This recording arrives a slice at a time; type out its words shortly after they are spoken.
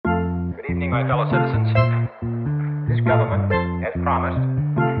evening, my fellow citizens. This government, as promised,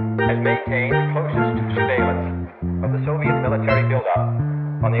 has maintained the closest surveillance of the Soviet military buildup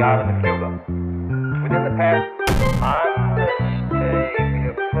on the island of Cuba. Within the past, unmistakable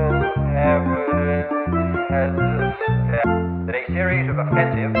evidence has established that a series of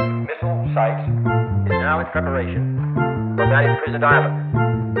offensive missile sites is now in preparation for that imprisoned island.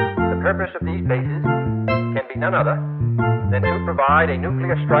 The purpose of these bases can be none other than to provide a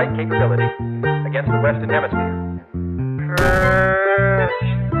nuclear strike capability against the Western Hemisphere. First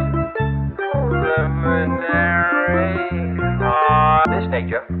preliminary this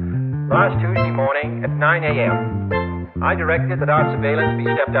nature, last Tuesday morning at 9 a.m., I directed that our surveillance be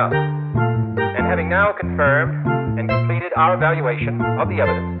stepped up, and having now confirmed and completed our evaluation of the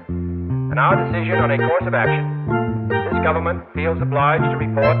evidence and our decision on a course of action, this government feels obliged to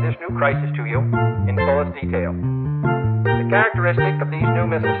report this new crisis to you in fullest detail. The characteristic of these new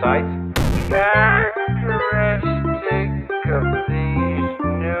missile sites,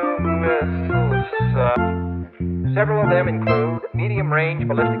 several of them include medium-range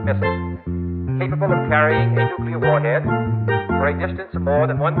ballistic missiles capable of carrying a nuclear warhead for a distance of more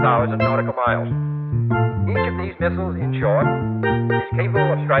than 1,000 nautical miles. Each of these missiles, in short, is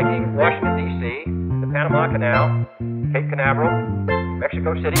capable of striking Washington, D.C., the Panama Canal, Cape Canaveral,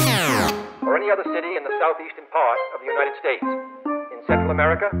 Mexico City, or any other city in the southeastern part of the United States, in Central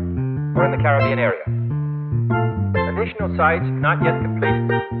America, or in the Caribbean area. Additional sites not yet completed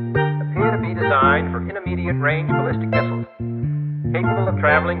appear to be designed for intermediate-range ballistic missiles, capable of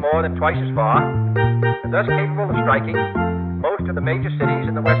traveling more than twice as far, and thus capable of striking most of the major cities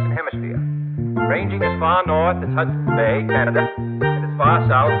in the Western Hemisphere, ranging as far north as Hudson's Bay, Canada, and as far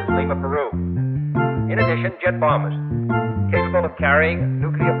south as Lima, Peru. In addition, jet bombers, capable of carrying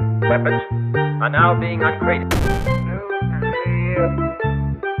nuclear weapons, are now being uncrated.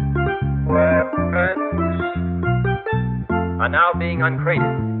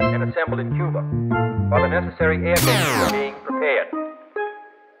 And assembled in Cuba, while the necessary air bases are being prepared.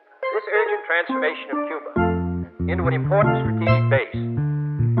 This urgent transformation of Cuba into an important strategic base,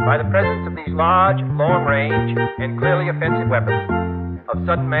 by the presence of these large, long-range, and clearly offensive weapons of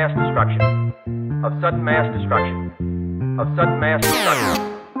sudden mass destruction, of sudden mass destruction, of sudden mass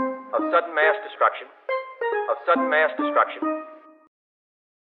destruction, of sudden mass destruction, of sudden mass destruction,